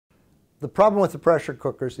The problem with the pressure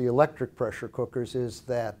cookers, the electric pressure cookers, is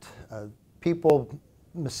that people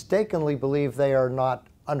mistakenly believe they are not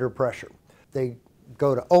under pressure. They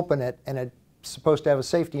go to open it and it's supposed to have a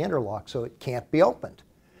safety interlock, so it can't be opened.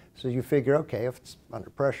 So you figure, okay, if it's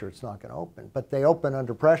under pressure, it's not going to open. But they open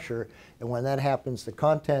under pressure, and when that happens, the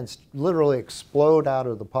contents literally explode out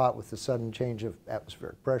of the pot with the sudden change of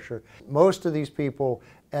atmospheric pressure. Most of these people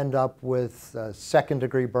end up with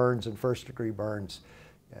second-degree burns and first-degree burns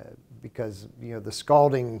because the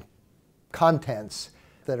scalding contents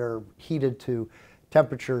that are heated to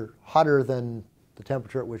temperature hotter than the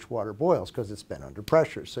temperature at which water boils because it's been under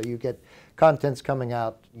pressure. So you get contents coming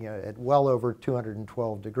out at well over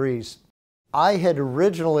 212 degrees. I had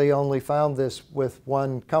originally only found this with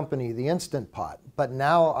one company, the Instant Pot, but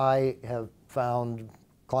now I have found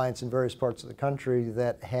clients in various parts of the country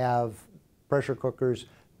that have pressure cookers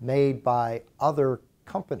made by other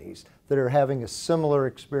companies that are having a similar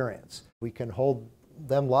experience. We can hold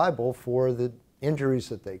them liable for the injuries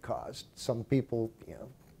that they caused. Some people,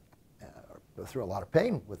 go through a lot of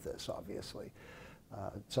pain with this, obviously.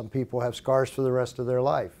 Some people have scars for the rest of their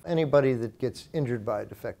life. Anybody that gets injured by a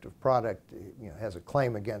defective product, has a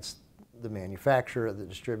claim against the manufacturer, the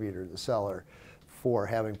distributor, the seller for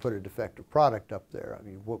having put a defective product up there. I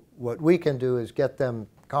mean, what we can do is get them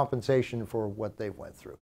compensation for what they've went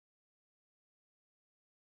through.